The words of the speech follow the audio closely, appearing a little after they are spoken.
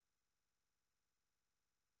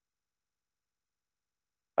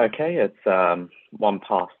Okay, it's 1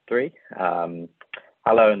 past 3.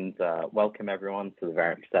 Hello and welcome everyone to the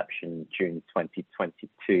Variant Perception June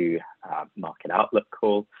 2022 Market Outlook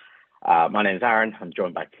call. My name is Aaron. I'm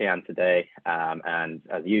joined by Tian today, and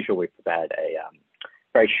as usual, we've prepared a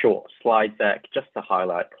very short slide deck just to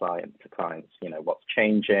highlight to clients, what's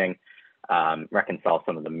changing, reconcile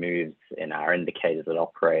some of the moves in our indicators that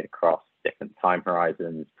operate across different time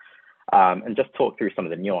horizons, and just talk through some of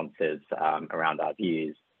the nuances around our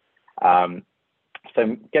views.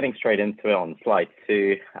 So getting straight into it on slide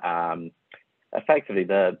 2, effectively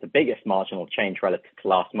the biggest marginal change relative to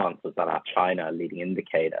last month was that our China leading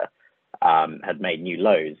indicator had made new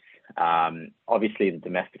lows. Obviously, the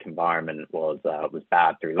domestic environment was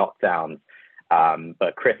bad through lockdowns,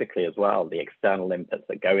 but critically as well, the external inputs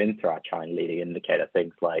that go into our China leading indicator,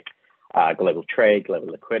 things like global trade, global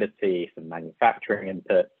liquidity, some manufacturing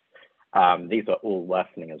inputs, these are all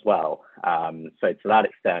worsening as well. So to that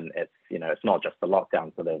extent, it's not just the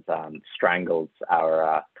lockdowns that have strangled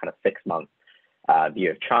our kind of 6-month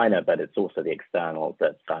view of China, but it's also the externals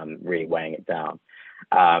that's really weighing it down.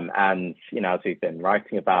 And as we've been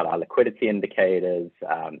writing about our liquidity indicators,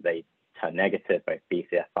 they turn negative, both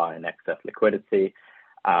BCFI and excess liquidity.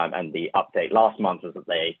 And the update last month was that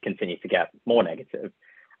they continue to get more negative.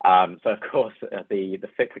 So of course, the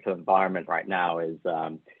cyclical environment right now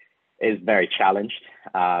is very challenged,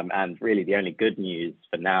 and really the only good news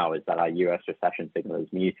for now is that our US recession signal is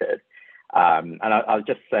muted. And I'll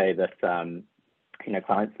just say that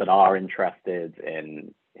clients that are interested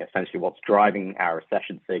in essentially what's driving our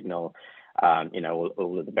recession signal,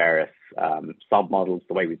 all of the various sub-models,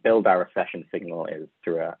 the way we build our recession signal is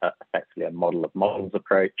through effectively a model of models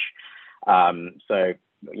approach. So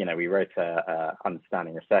we wrote a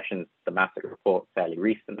Understanding Recessions thematic report fairly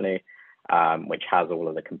recently, which has all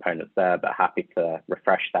of the components there, but happy to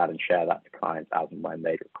refresh that and share that to clients as and when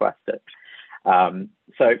they request it.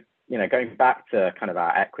 So, going back to kind of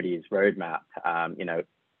our equities roadmap,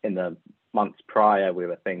 in the months prior, we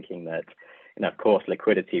were thinking that, of course,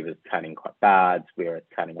 liquidity was turning quite bad. We were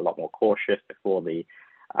turning a lot more cautious before the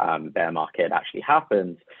bear market actually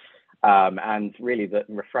happened. And really,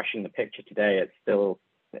 refreshing the picture today, it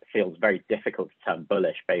feels very difficult to turn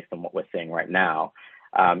bullish based on what we're seeing right now.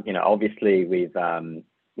 Obviously we're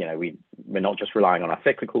not just relying on our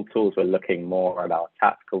cyclical tools, we're looking more at our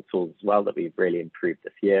tactical tools as well that we've really improved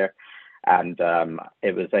this year. And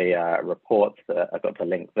it was a report that I got the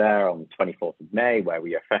link there on the 24th of May, where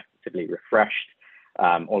we effectively refreshed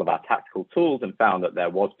all of our tactical tools and found that there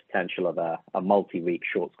was potential of a multi-week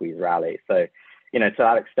short squeeze rally. So, to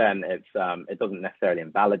that extent, it doesn't necessarily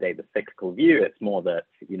invalidate the cyclical view. It's more that,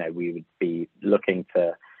 we would be looking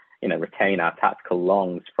to retain our tactical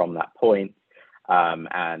longs from that point,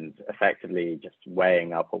 and effectively just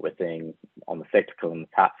weighing up what we're seeing on the cyclical and the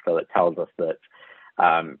tactical. It tells us that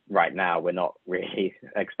right now we're not really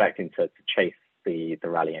expecting to chase the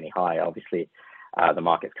rally any higher. Obviously, the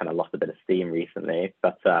market's kind of lost a bit of steam recently,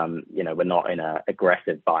 but we're not in an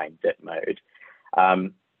aggressive buying dip mode.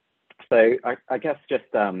 So I guess just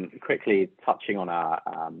quickly touching on our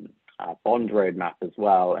bond roadmap as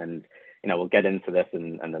well, and we'll get into this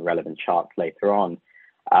and the relevant charts later on.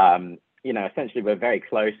 Essentially, we're very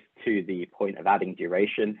close to the point of adding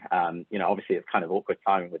duration. Obviously, it's kind of awkward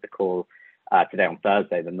timing with the call today on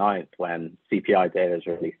Thursday, the 9th, when CPI data is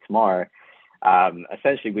released tomorrow.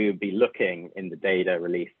 Essentially, we would be looking in the data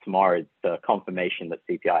released tomorrow, the confirmation that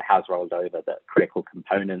CPI has rolled over, that critical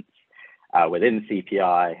components within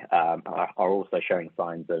CPI are also showing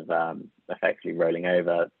signs of effectively rolling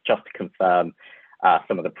over, just to confirm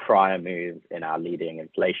some of the prior moves in our leading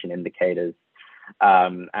inflation indicators.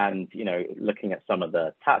 And looking at some of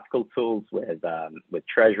the tactical tools with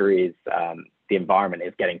treasuries, the environment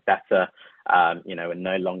is getting better. We're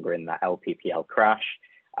no longer in that LPPL crash.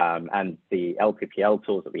 And the LPPL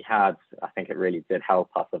tools that we had, I think it really did help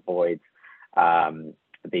us avoid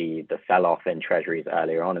the sell-off in treasuries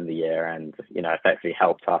earlier on in the year, and effectively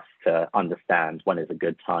helped us to understand when is a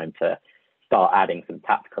good time to start adding some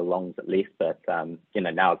tactical longs at least. But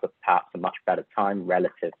now is perhaps a much better time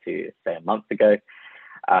relative to, say, a month ago.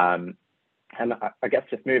 And I guess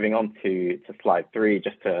just moving on to slide 3,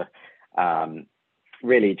 just to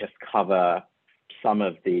really just cover some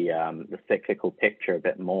of the cyclical picture a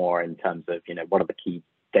bit more in terms of what are the key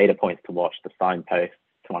data points to watch, the signposts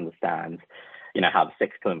to understand how the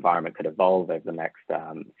cyclical environment could evolve over the next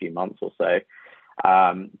few months or so.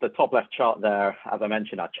 The top left chart there, as I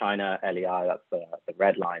mentioned, our China LEI, that's the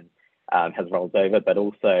red line, has rolled over, but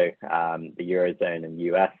also the Eurozone and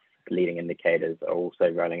US leading indicators are also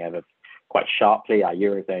rolling over quite sharply. Our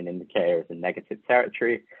Eurozone indicator is in negative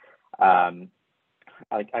territory.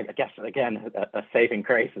 I guess, again, a saving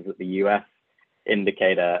grace is that the US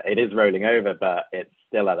indicator, it is rolling over, but it's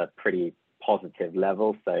still at a pretty positive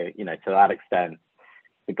level. So, to that extent,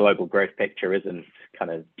 the global growth picture isn't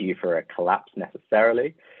kind of due for a collapse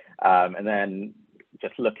necessarily. And then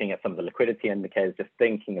just looking at some of the liquidity indicators, just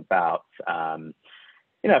thinking about,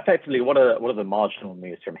 effectively what are the marginal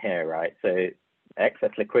moves from here, right? So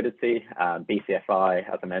excess liquidity,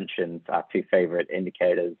 BCFI, as I mentioned, our two favorite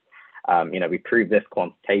indicators. We proved this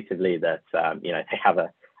quantitatively that, they have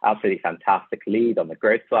a absolutely fantastic lead on the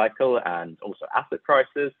growth cycle and also asset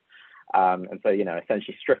prices. And so,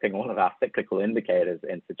 essentially stripping all of our cyclical indicators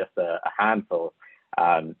into just a handful,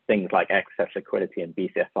 things like excess liquidity and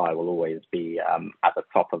BCFI will always be at the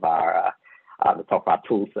top of our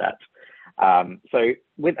tool set. So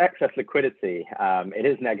with excess liquidity, it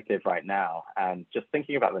is negative right now, and just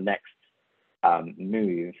thinking about the next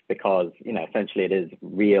move, because essentially it is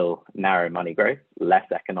real narrow money growth, less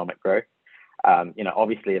economic growth.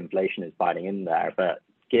 Obviously inflation is biting in there, but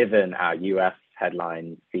given our US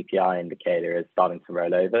headline CPI indicator is starting to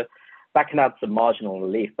roll over, that can add some marginal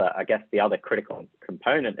relief. But I guess the other critical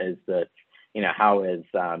component is that, how is,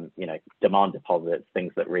 demand deposits,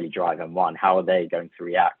 things that really drive M1, how are they going to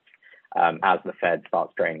react as the Fed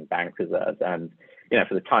starts draining bank reserves? And,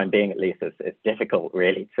 for the time being, at least, it's difficult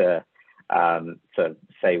really to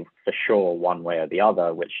say for sure one way or the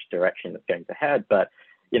other which direction it's going to head. But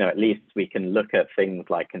at least we can look at things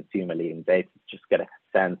like consumer leading data to just get a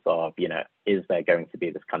sense of, is there going to be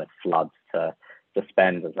this kind of flood to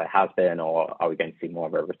spend as there has been, or are we going to see more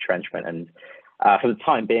of a retrenchment? And for the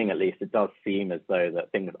time being, at least, it does seem as though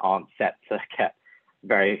that things aren't set to get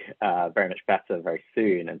very much better very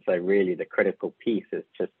soon. And so really the critical piece is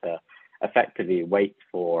just to effectively wait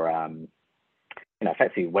for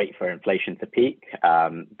inflation to peak.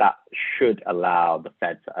 That should allow the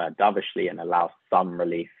Fed to dovishly and allow some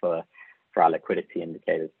relief for our liquidity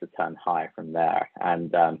indicators to turn higher from there.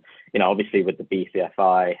 And, obviously with the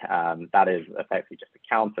BCFI, that is effectively just a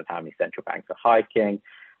count of how many central banks are hiking.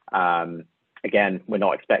 Again, we're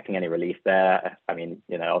not expecting any relief there. I mean,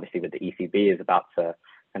 obviously with the ECB is about to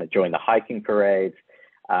kind of join the hiking parade.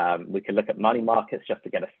 We could look at money markets just to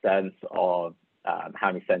get a sense of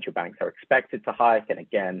how many central banks are expected to hike. And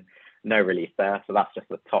again, no relief there. So that's just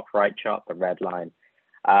the top right chart, the red line.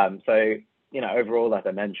 So, overall, as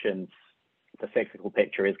I mentioned, the cyclical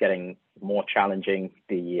picture is getting more challenging.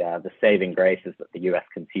 The saving grace is that the US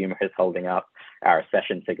consumer is holding up. Our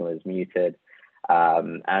recession signal is muted.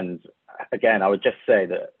 And again, I would just say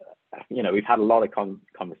that, we've had a lot of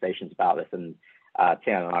conversations about this, and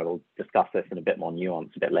Tian and I will discuss this in a bit more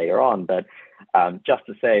nuance a bit later on. But just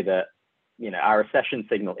to say that, our recession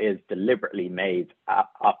signal is deliberately made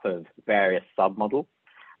up of various submodels,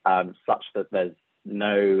 such that there's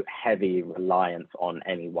no heavy reliance on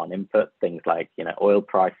any one input, things like, oil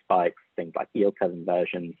price spikes, things like yield curve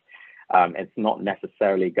inversions. It's not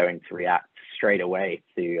necessarily going to react straight away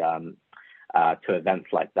to events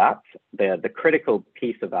like that. The critical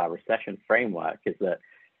piece of our recession framework is that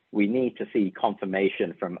we need to see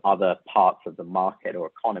confirmation from other parts of the market or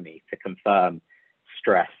economy to confirm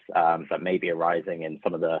stress that may be arising in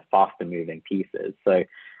some of the faster moving pieces. So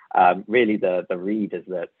really the read is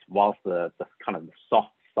that whilst the kind of the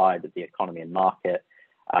soft side of the economy and market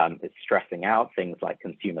is stressing out, things like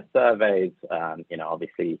consumer surveys,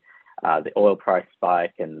 obviously the oil price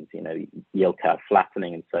spike and, yield curve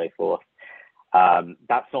flattening and so forth,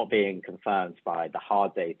 that's not being confirmed by the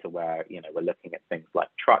hard data where, we're looking at things like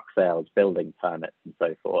truck sales, building permits and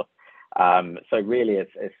so forth. So really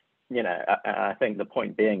it's I think the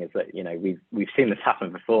point being is that, we've seen this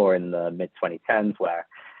happen before in the mid 2010s where,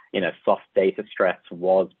 soft data stress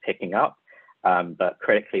was picking up, but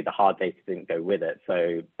critically the hard data didn't go with it.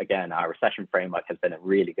 So again, our recession framework has been a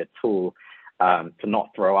really good tool to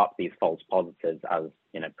not throw up these false positives as,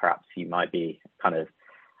 perhaps you might be kind of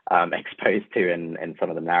exposed to in some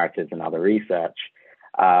of the narratives and other research.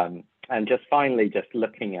 And just finally, just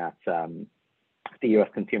looking at the US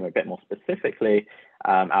consumer a bit more specifically,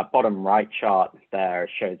 our bottom right chart there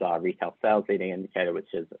shows our retail sales leading indicator,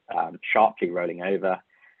 which is sharply rolling over,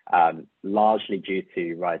 largely due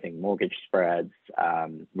to rising mortgage spreads,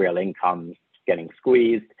 real incomes getting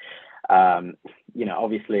squeezed.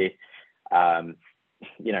 Obviously,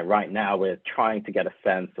 right now we're trying to get a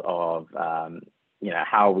sense of,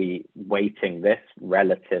 how are we weighting this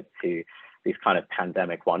relative to these kind of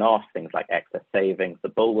pandemic one-offs, things like excess savings, the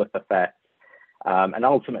bullwhip effect. And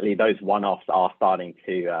ultimately, those one-offs are starting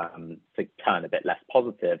to turn a bit less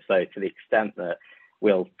positive. So to the extent that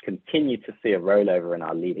we'll continue to see a rollover in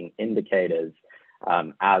our leading indicators,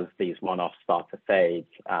 as these one-offs start to fade,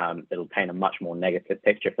 it'll paint a much more negative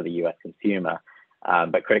picture for the US consumer.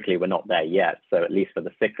 But critically, we're not there yet. So at least for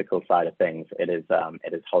the cyclical side of things, it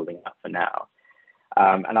is holding up for now.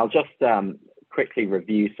 And I'll just quickly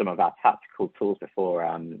review some of our tactical tools before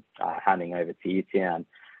handing over to you, Tian.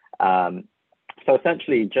 So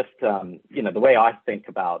essentially, just the way I think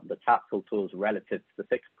about the tactical tools relative to the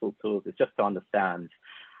cyclical tools is just to understand,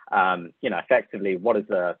 effectively what is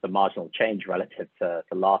the marginal change relative to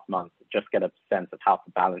last month. Just get a sense of how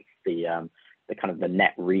to balance the kind of the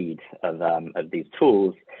net read of these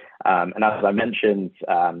tools. And as I mentioned,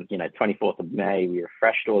 24th of May, we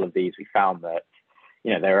refreshed all of these. We found that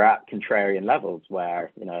they were at contrarian levels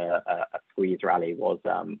where a squeeze rally was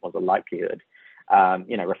a likelihood.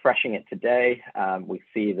 Refreshing it today, we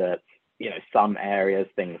see that some areas,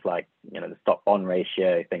 things like the stock bond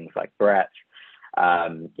ratio, things like Brett.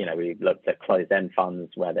 We looked at closed-end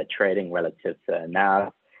funds where they're trading relative to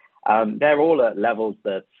NAV. They're all at levels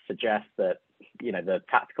that suggest that the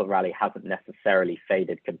tactical rally hasn't necessarily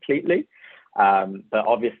faded completely. But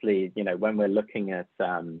obviously, when we're looking at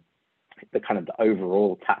the kind of the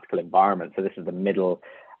overall tactical environment, so this is the middle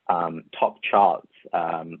top charts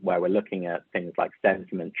where we're looking at things like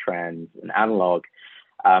sentiment trends and analog.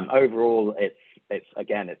 Overall,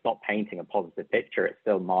 it's not painting a positive picture. It's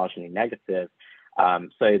still marginally negative.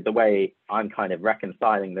 So the way I'm kind of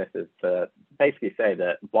reconciling this is to basically say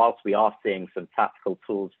that whilst we are seeing some tactical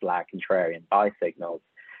tools flag contrarian buy signals,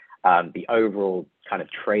 the overall kind of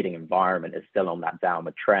trading environment is still on that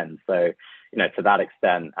downward trend. So, to that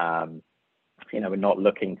extent, we're not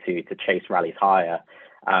looking to chase rallies higher,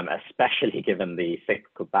 especially given the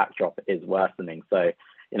cyclical backdrop is worsening. So,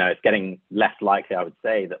 it's getting less likely, I would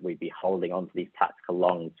say, that we'd be holding on to these tactical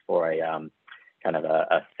longs for a kind of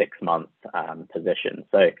a 6-month position.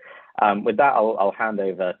 So with that, I'll hand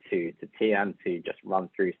over to Tian to just run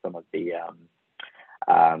through some of the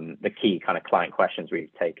key kind of client questions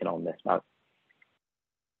we've taken on this month.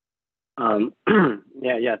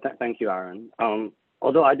 Thank you, Aaron.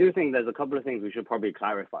 Although I do think there's a couple of things we should probably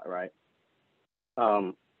clarify, right?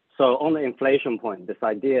 So on the inflation point, this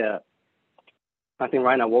idea, I think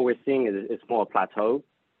right now what we're seeing is more a plateau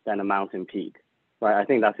than a mountain peak. Right, I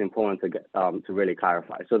think that's important to get to really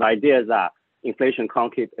clarify. So the idea is that inflation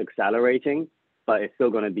can't keep accelerating, but it's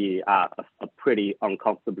still going to be at a pretty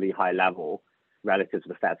uncomfortably high level relative to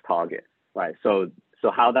the Fed's target. Right. So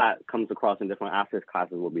how that comes across in different asset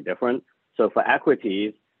classes will be different. So for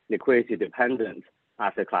equities, liquidity dependent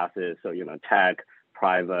asset classes, so tech,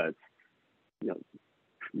 private,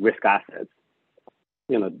 risk assets,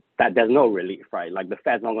 that there's no relief, right? Like the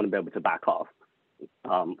Fed's not going to be able to back off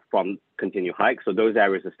from continued hikes. So those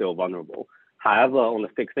areas are still vulnerable. However, on the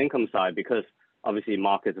fixed income side, because obviously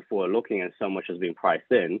markets are forward looking and so much has been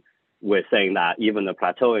priced in, we're saying that even the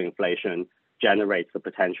plateau inflation generates the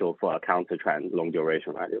potential for a counter trend, long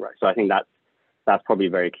duration rally, right? So I think that's probably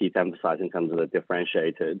very key to emphasize in terms of the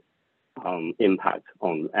differentiated impact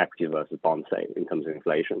on equity versus bond, say, in terms of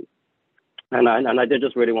inflation. And I did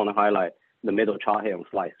just really want to highlight the middle chart here on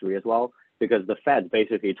slide 3 as well, because the Fed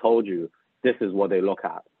basically told you this is what they look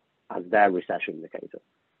at as their recession indicator,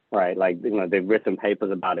 right? Like, they've written papers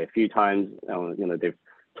about it a few times. They've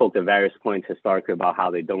talked at various points historically about how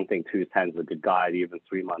they don't think 210 is a good guide, even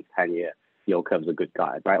 3 months, 10-year yield curve is a good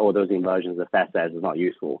guide, right? All those inversions the Fed says is not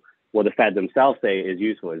useful. What the Fed themselves say is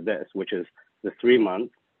useful is this, which is the 3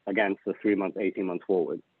 months against the 3 months, 18 months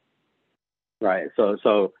forward, right? So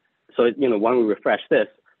when we refresh this,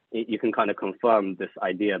 you can kind of confirm this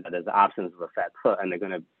idea that there's the absence of a Fed foot, and they're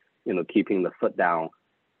going to keeping the foot down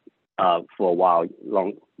for a while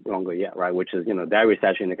longer yet, right? Which is, their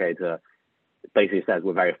recession indicator basically says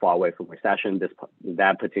we're very far away from recession.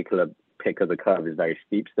 That particular pick of the curve is very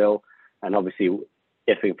steep still. And obviously,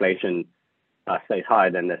 if inflation stays high,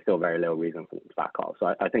 then there's still very little reason for it to back off.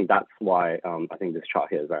 So I think that's why I think this chart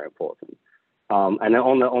here is very important. And then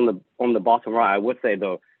on the bottom right, I would say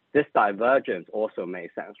though, this divergence also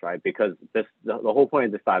makes sense, right? Because the whole point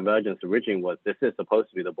of this divergence originally was this is supposed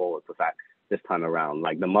to be the bullwhip effect this time around,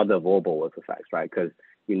 like the mother of all bullwhip effects, right? Because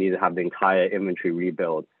you need to have the entire inventory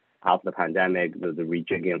rebuild after the pandemic, the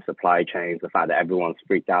rejigging of supply chains, the fact that everyone's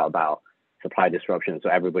freaked out about supply disruption, so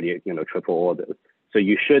everybody, triple orders. So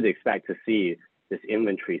you should expect to see this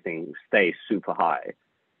inventory thing stay super high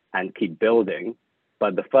and keep building.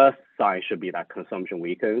 But the first sign should be that consumption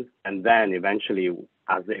weakens, and then eventually,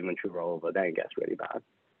 as the inventory roll over, then it gets really bad.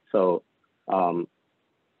 So,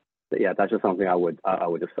 yeah, that's just something I would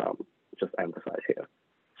just emphasize here.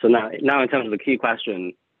 So now in terms of the key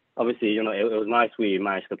question, obviously, it was nice we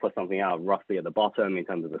managed to put something out roughly at the bottom in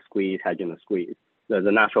terms of the squeeze, hedging the squeeze. The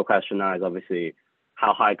natural question now is obviously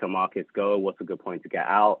how high can markets go, what's a good point to get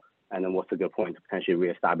out, and then what's a good point to potentially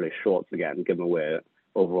reestablish shorts again, given we're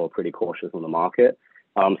overall pretty cautious on the market.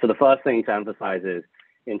 So the first thing to emphasize is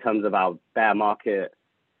in terms of our bear market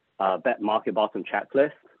bottom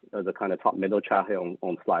checklist, the kind of top middle chart here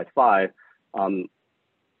on slide 5.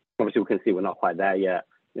 Obviously, we can see we're not quite there yet.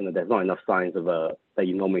 There's not enough signs of that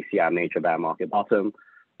you normally see at a major bear market bottom.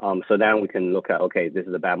 So then we can look at, okay, this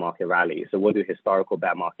is a bear market rally. So what do historical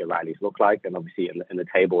bear market rallies look like? And obviously in the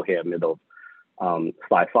table here, middle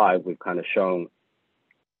slide 5, we've kind of shown,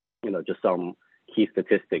 just some key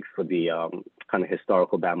statistics for the kind of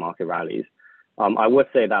historical bear market rallies. I would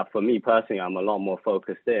say that for me personally, I'm a lot more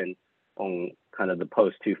focused in on kind of the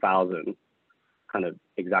post-2000 kind of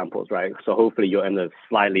examples, right? So hopefully you're in a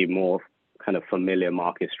slightly more kind of familiar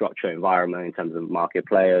market structure environment in terms of market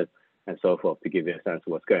players and so forth to give you a sense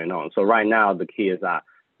of what's going on. So right now, the key is that,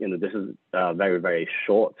 this is a very, very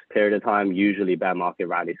short period of time. Usually bear market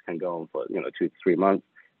rallies can go on for, 2 to 3 months.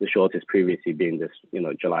 The shortest previously being this,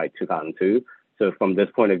 July 2002. So from this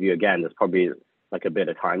point of view, again, there's probably like a bit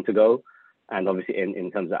of time to go. And obviously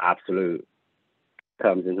in terms of absolute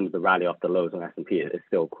terms, in terms of the rally off the lows on S&P, it's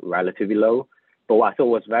still relatively low. But what I thought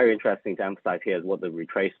was very interesting to emphasize here is what the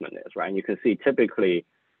retracement is, right? And you can see typically,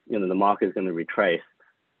 the market is going to retrace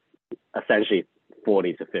essentially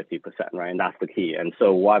 40 to 50%, right? And that's the key. And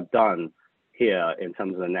so what I've done here in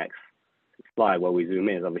terms of the next slide where we zoom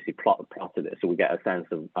in is obviously plotted it. So we get a sense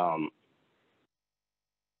of,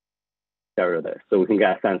 so we can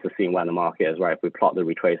get a sense of seeing where the market is, right? If we plot the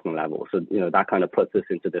retracement level. So, that kind of puts us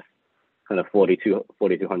into this kind of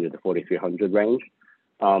 4,200 to 4,300 range.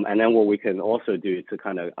 And then what we can also do to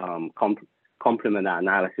kind of complement that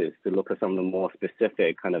analysis to look at some of the more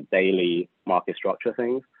specific kind of daily market structure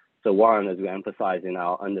things. So one, as we emphasize in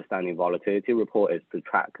our understanding volatility report, is to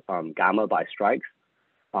track gamma by strikes.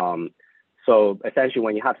 So essentially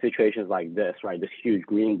when you have situations like this, right, this huge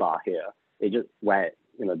green bar here, it just where,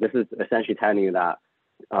 this is essentially telling you that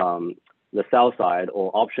the sell side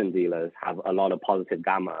or option dealers have a lot of positive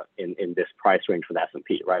gamma in this price range for the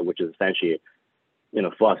S&P, right, which is essentially,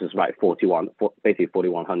 for us is like basically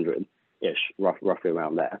 4,100-ish, roughly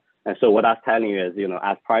around there. And so what that's telling you is,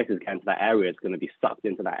 as prices get into that area, it's going to be sucked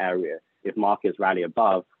into that area. If markets rally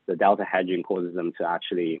above, the delta hedging causes them to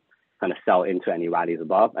actually kind of sell into any rallies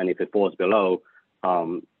above. And if it falls below,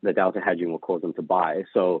 the delta hedging will cause them to buy.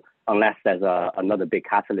 So unless there's another big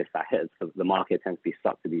catalyst that hits, the market tends to be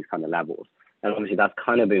stuck to these kind of levels. And obviously that's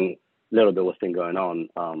kind of been a little bit what's been going on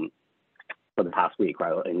for the past week,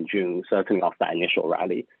 right, in June, certainly off that initial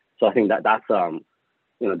rally. So I think that's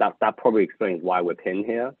that probably explains why we're pinned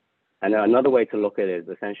here. And then another way to look at it is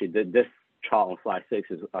essentially this chart on slide 6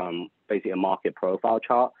 is basically a market profile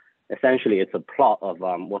chart. Essentially, it's a plot of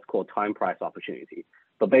what's called time price opportunity.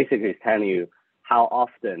 But basically, it's telling you how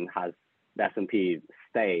often has the S&P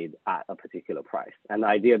stayed at a particular price. And the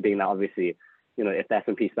idea being that obviously, if the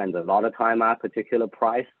S&P spends a lot of time at a particular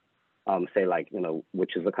price, say like,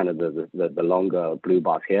 which is the kind of the longer blue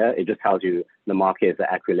bars here, it just tells you the market is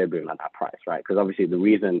at equilibrium at that price, right? Because obviously the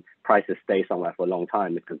reason prices stay somewhere for a long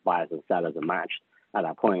time is because buyers and sellers are matched at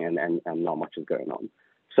that point and not much is going on.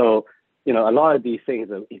 So, a lot of these things,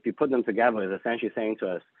 if you put them together, is essentially saying to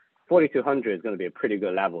us, 4,200 is going to be a pretty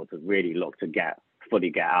good level to really look to fully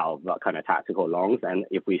get out of that kind of tactical longs. And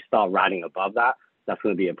if we start rallying above that, that's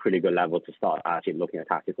going to be a pretty good level to start actually looking at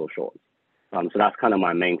tactical shorts. So that's kind of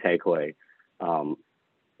my main takeaway from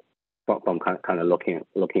kind of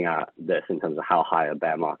looking at this in terms of how high a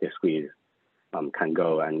bear market squeeze can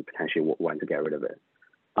go and potentially when to get rid of it.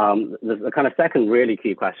 The kind of second really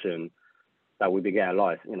key question that we get a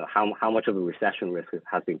lot is, how much of a recession risk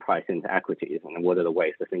has been priced into equities and what are the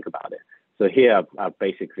ways to think about it? So here I've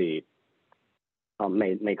basically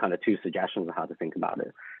made kind of 2 suggestions on how to think about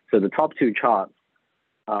it. So the top 2 charts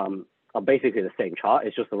are basically the same chart.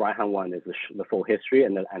 It's just the right-hand one is the full history,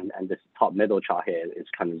 and this top middle chart here is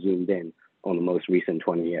kind of zoomed in on the most recent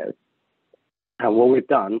 20 years. And what we've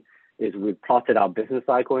done is we've plotted our business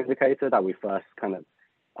cycle indicator that we first kind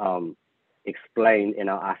of explained in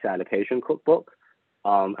our asset allocation cookbook,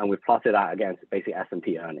 and we've plotted that against basically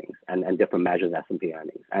S&P earnings and different measures of S&P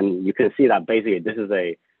earnings. And you can see that basically this is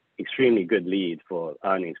a extremely good lead for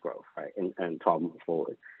earnings growth, right, and 12 months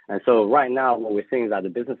forward. And so right now, what we're seeing is that the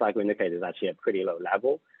business cycle indicator is actually at a pretty low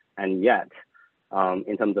level. And yet,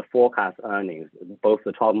 in terms of forecast earnings, both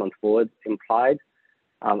the 12-month forward implied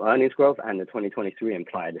earnings growth and the 2023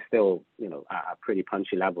 implied is still, at pretty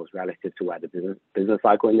punchy levels relative to where the business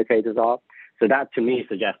cycle indicators are. So that to me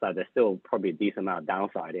suggests that there's still probably a decent amount of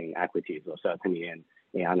downside in equities or certainly in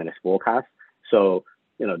analyst forecasts. So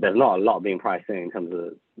there's not a lot being priced in terms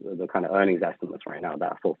of the kind of earnings estimates right now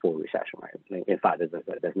that for full recession, right? In fact,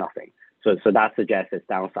 there's nothing. So that suggests it's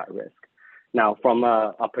downside risk. Now, from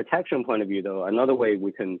a protection point of view, though, another way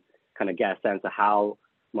we can kind of get a sense of how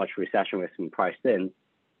much recession risk is priced in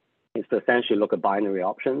is to essentially look at binary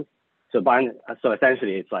options. So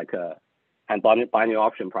essentially, it's like binary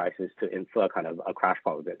option prices to infer kind of a crash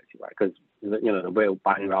probability, right? Because the way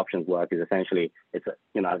binary options work is essentially as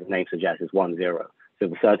the name suggests, it's 1-0. So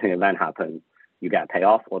if a certain event happens, you get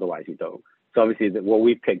payoff, otherwise you don't. So obviously, what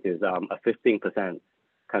we picked is a 15%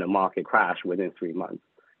 kind of market crash within 3 months.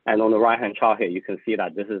 And on the right-hand chart here, you can see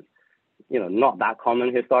that this is not that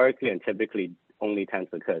common historically, and typically only tends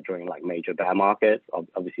to occur during like major bear markets.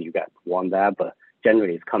 Obviously, you get one there, but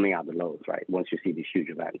generally it's coming out the lows, right? Once you see these huge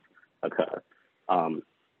events occur.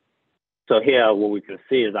 So here, what we can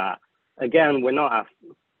see is that, again, we're not at,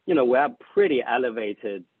 we're at pretty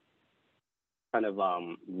elevated kind of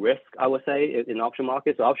risk, I would say, in option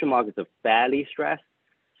markets. So option markets are fairly stressed.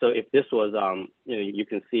 So if this was, you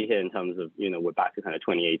can see here in terms of, we're back to kind of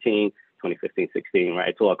 2018, 2015, 16, right?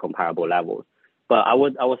 It's all comparable levels. But I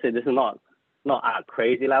would say this is not at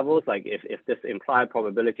crazy levels. Like if this implied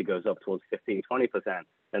probability goes up towards 15, 20%,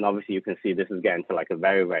 then obviously you can see this is getting to like a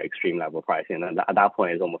very, very extreme level pricing. And at that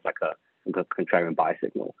point, it's almost like a contrarian buy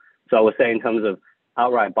signal. So I would say in terms of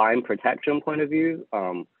outright buying protection point of view,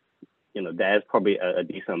 there's probably a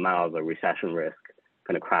decent amount of a recession risk,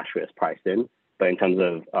 kind of crash risk priced in. But in terms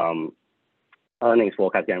of earnings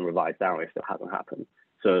forecast getting revised down, it still hasn't happened.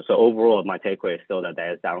 So overall, my takeaway is still that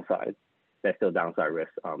there's still downside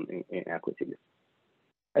risk in equities.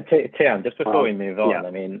 Tian, just before we move on,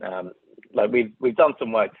 I mean, like we've done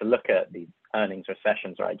some work to look at these earnings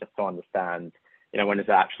recessions, right? Just to understand, when does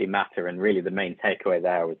it actually matter? And really, the main takeaway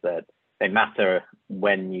there was that they matter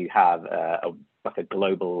when you have like a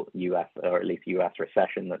global US or at least US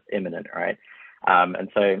recession that's imminent, right? And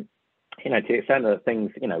so, to the extent that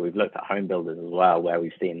things, we've looked at home builders as well, where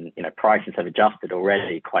we've seen, prices have adjusted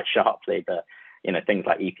already quite sharply, but, things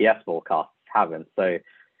like EPS forecasts haven't. So,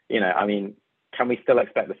 I mean, can we still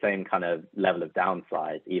expect the same kind of level of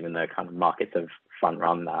downside, even though kind of markets have front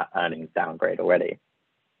run that earnings downgrade already?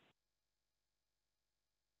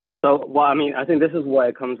 So, well, I mean, I think this is where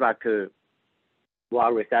it comes back to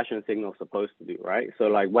what a recession signal is supposed to do, right? So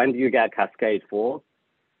like, when do you get cascade fall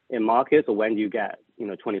in markets, or when do you get,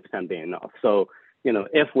 20% being enough? So,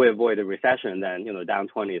 if we avoid a recession, then, down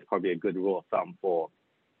 20 is probably a good rule of thumb for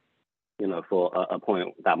a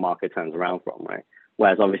point that market turns around from, right?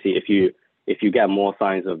 Whereas obviously, if you get more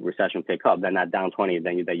signs of recession pick up, then that down 20,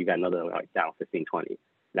 then you get another like down 15, 20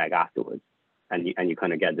 leg afterwards, and you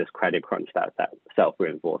kind of get this credit crunch that self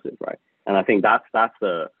reinforces, right? And I think that's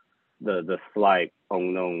the slight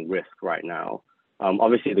unknown risk right now.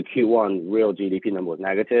 Obviously, the Q1 real GDP number was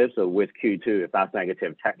negative. So with Q2, if that's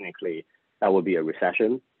negative, technically, that would be a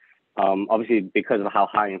recession. Obviously, because of how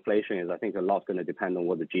high inflation is, I think a lot's going to depend on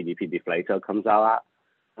what the GDP deflator comes out at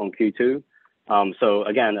on Q2. So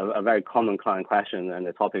again, a very common client question and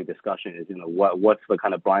the topic of discussion is, what's the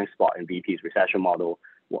kind of blind spot in BP's recession model?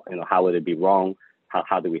 How would it be wrong?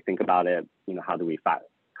 How do we think about it? How do we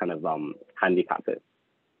handicap it?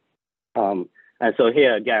 And so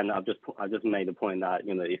here again, I just made the point that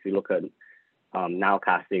if you look at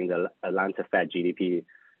nowcasting, the Atlanta Fed GDP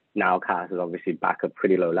nowcast is obviously back at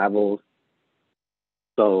pretty low levels.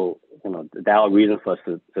 So there are reasons for us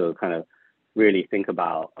to kind of really think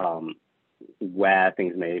about where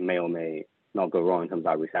things may or may not go wrong in terms of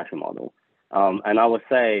our recession model. And I would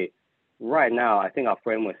say right now, I think our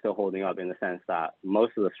framework is still holding up in the sense that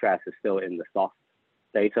most of the stress is still in the soft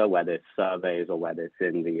data, whether it's surveys or whether it's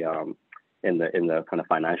in the kind of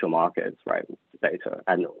financial markets, right, data.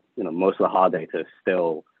 And, most of the hard data is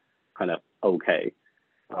still kind of okay.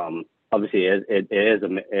 Obviously, it is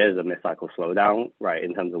a mid-cycle slowdown, right,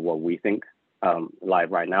 in terms of what we think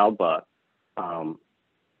live right now. But,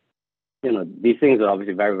 these things are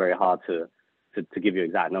obviously very, very hard to give you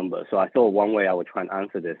exact numbers. So I thought one way I would try and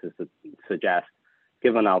answer this is to suggest,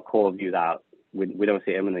 given our core view that we don't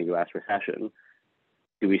see imminent US recession,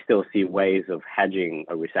 do we still see ways of hedging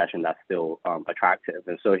a recession that's still attractive?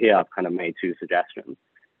 And so here I've kind of made two suggestions.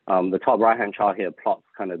 The top right-hand chart here plots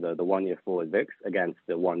kind of the one-year forward VIX against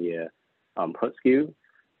the one-year put skew.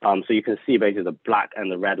 So you can see basically the black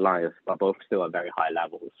and the red lines are both still at very high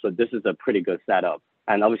levels. So this is a pretty good setup.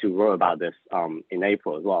 And obviously we wrote about this in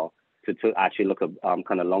April as well, to actually look at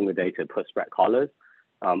kind of longer dated put spread collars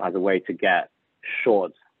as a way to get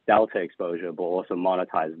short delta exposure, but also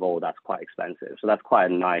monetize vol that's quite expensive. So that's quite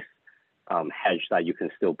a nice hedge that you can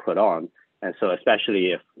still put on. And so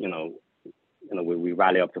especially if, we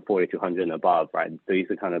rally up to 4,200 and above, right? These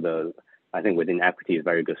are kind of I think within equity is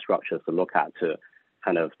very good structures to look at to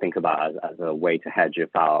kind of think about as a way to hedge if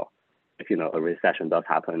a recession does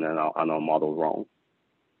happen and our model wrong.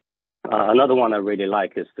 Another one I really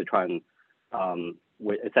like is to try and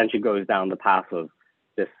essentially goes down the path of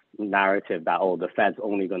this narrative that, the Fed's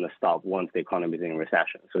only going to stop once the economy is in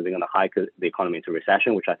recession. So they're going to hike the economy into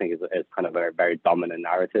recession, which I think is kind of a very, very dominant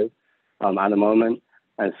narrative at the moment.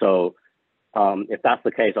 And so if that's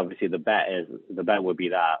the case, obviously the bet would be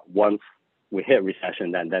that once we hit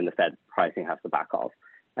recession, then the Fed pricing has to back off.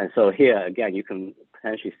 And so here, again, you can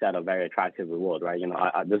potentially set a very attractive reward, right?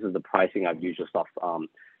 This is the pricing I've used just off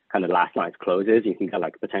kind of last night's closes. You can get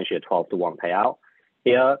like potentially a 12-to-1 payout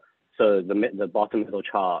here. So the bottom middle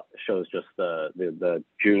chart shows just the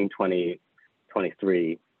June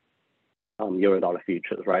 2023 Eurodollar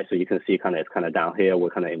futures, right? So you can see it's kind of down here. We're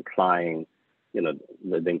kind of implying, the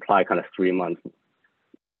implied kind of 3 months,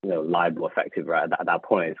 LIBOR effective, right? At that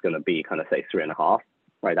point, it's going to be kind of say 3.5,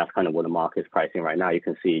 right? That's kind of what the market is pricing right now. You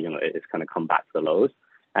can see, it's kind of come back to the lows.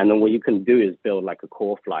 And then what you can do is build like a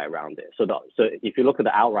core fly around it. So if you look at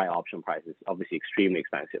the outright option price, it's obviously extremely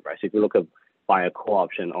expensive, right? So if you look at buy a call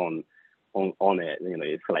option on it,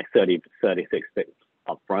 it's like 36 bits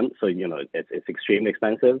up front. So, it's extremely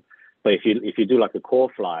expensive. But if you do like a core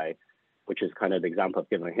fly, which is kind of the example I've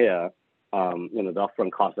given here, the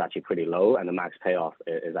upfront cost is actually pretty low and the max payoff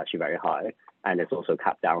is actually very high. And it's also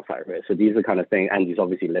capped downside risk. So these are kind of things, and these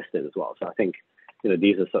obviously listed as well. So I think,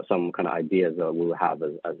 these are some kind of ideas that we will have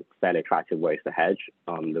as fairly attractive ways to hedge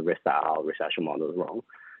the risk that our recession model is wrong.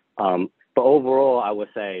 But overall, I would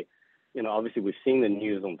say, obviously we've seen the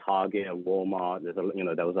news on Target and Walmart. There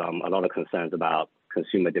was a lot of concerns about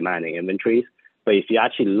consumer demanding inventories. But if you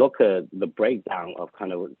actually look at the breakdown of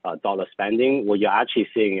kind of dollar spending, what you're actually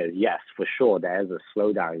seeing is, yes, for sure, there's a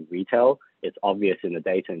slowdown in retail. It's obvious in the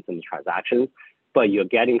data in terms of transactions, but you're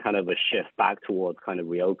getting kind of a shift back towards kind of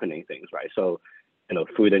reopening things, right? So,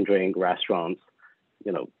 food and drink, restaurants,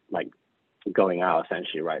 like going out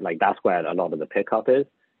essentially, right? Like that's where a lot of the pickup is.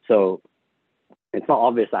 So it's not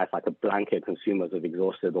obvious that it's like a blanket consumers have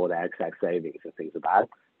exhausted all their excess savings and things are bad.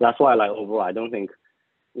 That's why, like, overall, I don't think,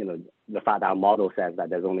 the fact that our model says that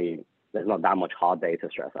there's not that much hard data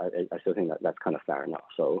stress. I still think that's kind of fair enough.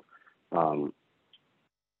 So, so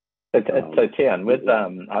Tian, with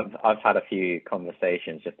I've had a few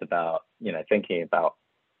conversations just about thinking about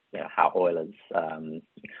how oil has kind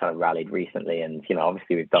of rallied recently, and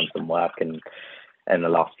obviously we've done some work in the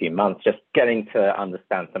last few months, just getting to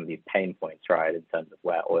understand some of these pain points, right, in terms of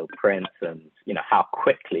where oil prints and how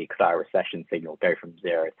quickly could our recession signal go from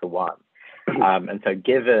 0 to 1. And so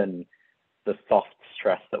given the soft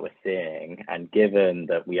stress that we're seeing, and given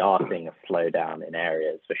that we are seeing a slowdown in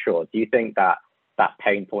areas for sure, do you think that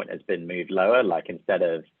pain point has been moved lower? Like instead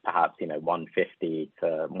of perhaps 150 to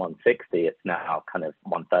 160, it's now kind of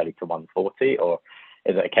 130 to 140, or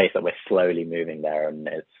is it a case that we're slowly moving there? And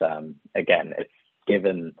it's again, it's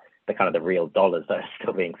given the kind of the real dollars that are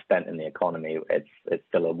still being spent in the economy, it's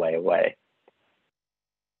still a way away.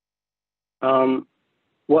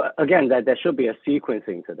 Well, again, there should be a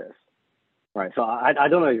sequencing to this, right? So I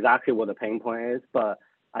don't know exactly what the pain point is, but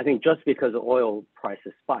I think just because the oil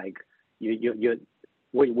prices spike,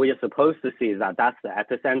 what you're supposed to see is that's the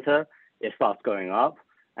epicenter. It starts going up,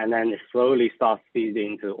 and then it slowly starts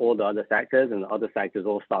feeding to all the other sectors, and the other sectors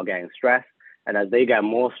all start getting stressed. And as they get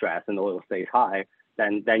more stress and the oil stays high,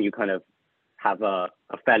 then you kind of have a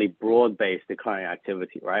fairly broad-based declining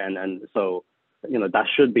activity, right? And so, that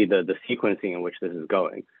should be the sequencing in which this is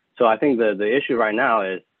going. So I think the issue right now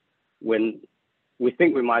is when we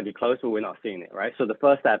think we might be close, but we're not seeing it, right? So the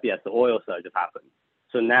first step, yes, the oil surge has happened.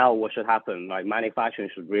 So now what should happen? Like manufacturing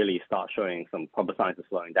should really start showing some proper signs of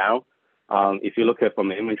slowing down. If you look at it from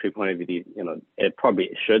an inventory point of view, it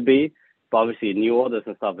probably should be, but obviously new orders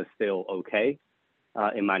and stuff is still okay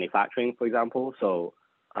in manufacturing, for example. So,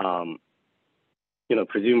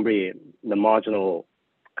 presumably the marginal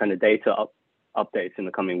kind of data updates in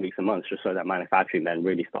the coming weeks and months just so that manufacturing then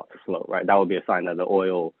really starts to slow, right? That would be a sign that the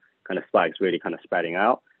oil kind of spikes really kind of spreading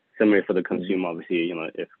out. Similarly for the consumer, obviously,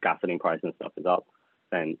 if gasoline price and stuff is up,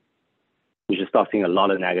 then we should start seeing a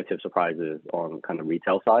lot of negative surprises on kind of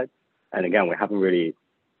retail side. And again, we haven't really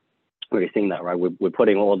seen that, right? We're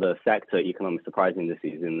putting all the sector economic surprise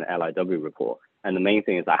indices in the LIW report. And the main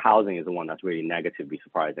thing is that housing is the one that's really negatively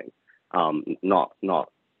surprising, not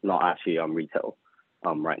actually on retail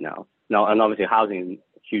right now. Now, and obviously housing is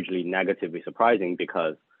hugely negatively surprising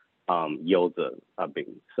because yields are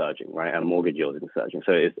been surging, right? And mortgage yields are surging.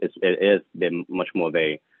 So it is been much more of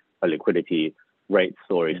a liquidity rate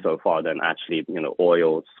story so far than actually,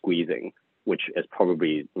 oil squeezing which is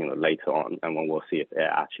probably, later on, and when we'll see if it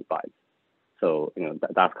actually bites. So,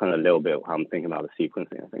 that's kind of a little bit how I'm thinking about the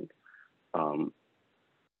sequencing, I think.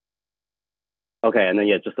 Okay, and then,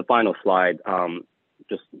 yeah, just the final slide,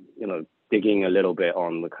 just, digging a little bit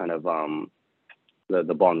on the kind of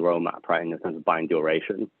the bond roadmap, right, in the sense of buying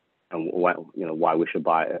duration and why we should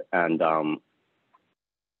buy it. And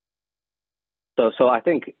so I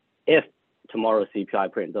think if tomorrow's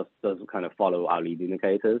CPI print does kind of follow our lead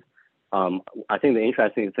indicators, I think the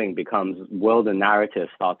interesting thing becomes, will the narrative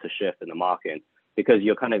start to shift in the market? Because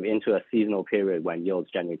you're kind of into a seasonal period when yields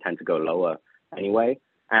generally tend to go lower anyway.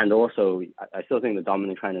 And also, I still think the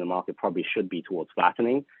dominant trend in the market probably should be towards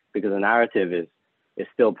flattening, because the narrative is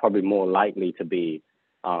still probably more likely to be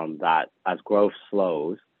that as growth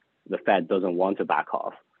slows, the Fed doesn't want to back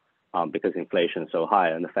off because inflation is so high,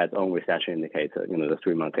 and the Fed's own recession indicator, the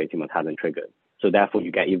 3 month, 18 months hasn't triggered. So therefore,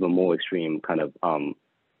 you get even more extreme kind of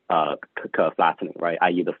curve flattening, right?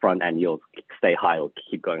 I.e., the front end yields stay high or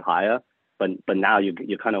keep going higher, but now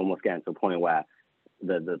you're kind of almost getting to a point where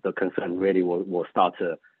the concern really will start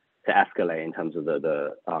to escalate in terms of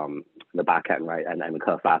the back end, right, and the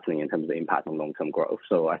curve flattening in terms of the impact on long term growth.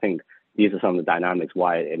 So I think these are some of the dynamics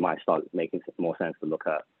why it might start making more sense to look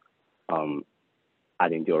at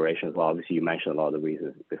adding duration as well. Obviously, you mentioned a lot of the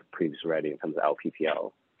reasons previously already in terms of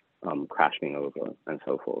LPPL crashing over and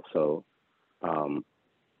so forth. So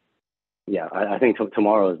yeah, I think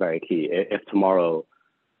tomorrow is very key. If tomorrow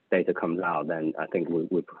data comes out, then I think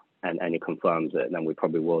and it confirms it, then we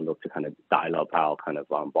probably will look to kind of dial up our kind of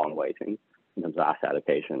bond weighting in terms of asset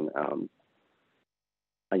allocation.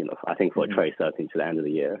 I think for a trade certainly to the end of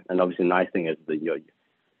the year. And obviously, the nice thing is that you're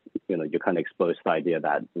kind of exposed to the idea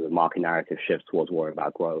that the market narrative shifts towards worry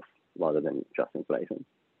about growth rather than just inflation.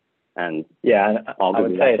 And yeah, I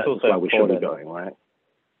would say it's also where we should be going, right?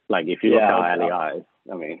 Like if you look at our LEIs,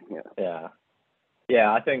 I mean, yeah.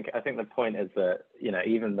 I think the point is that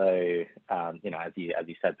even though as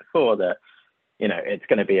you said before, that it's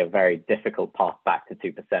going to be a very difficult path back to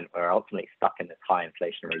 2%. We're ultimately stuck in this high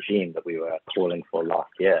inflation regime that we were calling for last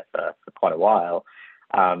year for quite a while.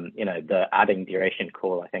 The adding duration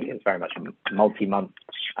call, I think, is very much a multi-month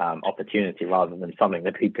opportunity rather than something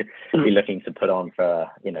that we could be looking to put on for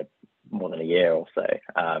more than a year or so.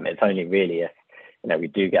 It's only really if we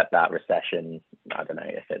do get that recession, I don't know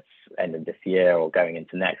if it's end of this year or going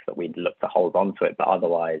into next, that we'd look to hold on to it. But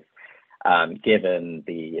otherwise, given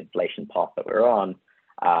the inflation path that we're on,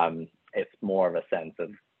 it's more of a sense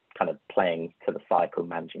of kind of playing to the cycle,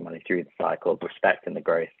 managing money through the cycle, respecting the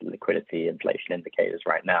growth, liquidity, inflation indicators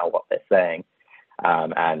right now, what they're saying.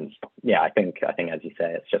 And yeah, I think as you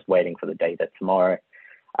say, it's just waiting for the data tomorrow.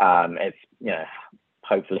 It's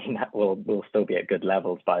hopefully that we'll still be at good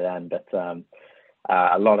levels by then, but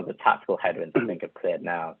a lot of the tactical headwinds I think have cleared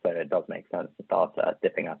now, so it does make sense to start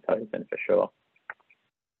dipping our toes in for sure.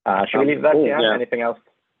 Should we leave that here? Yeah. Anything else?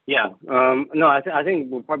 Yeah. No, I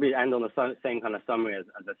think we'll probably end on the same kind of summary as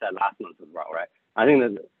I said last month as well, right? I think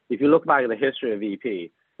that if you look back at the history of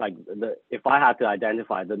EP, like if I had to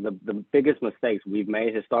identify the biggest mistakes we've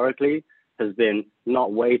made historically has been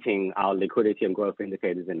not weighting our liquidity and growth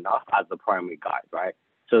indicators enough as the primary guide, right?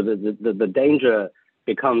 So the danger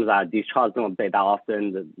becomes that these charts don't update that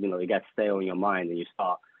often, that it gets stale in your mind and you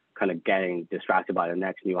start kind of getting distracted by the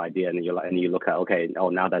next new idea, and you look at, okay,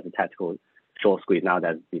 now there's a tactical short squeeze, now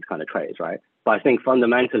there's these kind of trades, right? But I think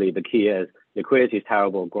fundamentally the key is liquidity is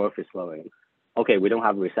terrible, growth is slowing. Okay, we don't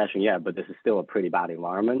have a recession yet, but this is still a pretty bad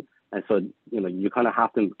environment. And so, you kind of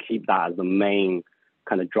have to keep that as the main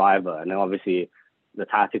kind of driver. And then obviously the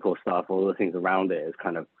tactical stuff, all the things around it is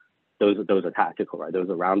kind of, those are tactical, right? Those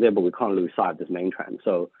are around it, but we can't lose sight of this main trend.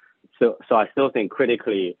 So I still think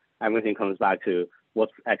critically, everything comes back to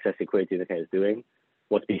what's excess liquidity indicators doing,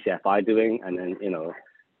 what's BCFI doing, and then,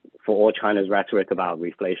 for all China's rhetoric about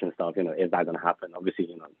reflation stuff, is that going to happen? Obviously,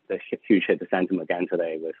 there's a huge hit to sentiment again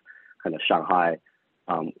today with kind of Shanghai,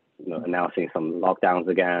 announcing some lockdowns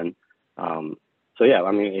again. So yeah,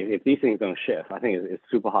 I mean, if these things don't shift, I think it's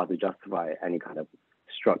super hard to justify any kind of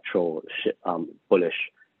structural bullish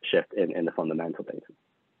shift in the fundamental data.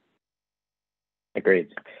 Agreed.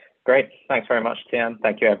 Great. Thanks very much, Tian.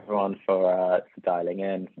 Thank you, everyone, for dialing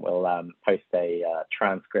in. We'll post a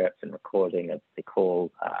transcript and recording of the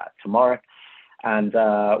call tomorrow. And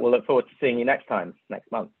we'll look forward to seeing you next month.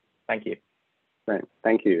 Thank you. Great.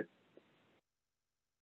 Thank you.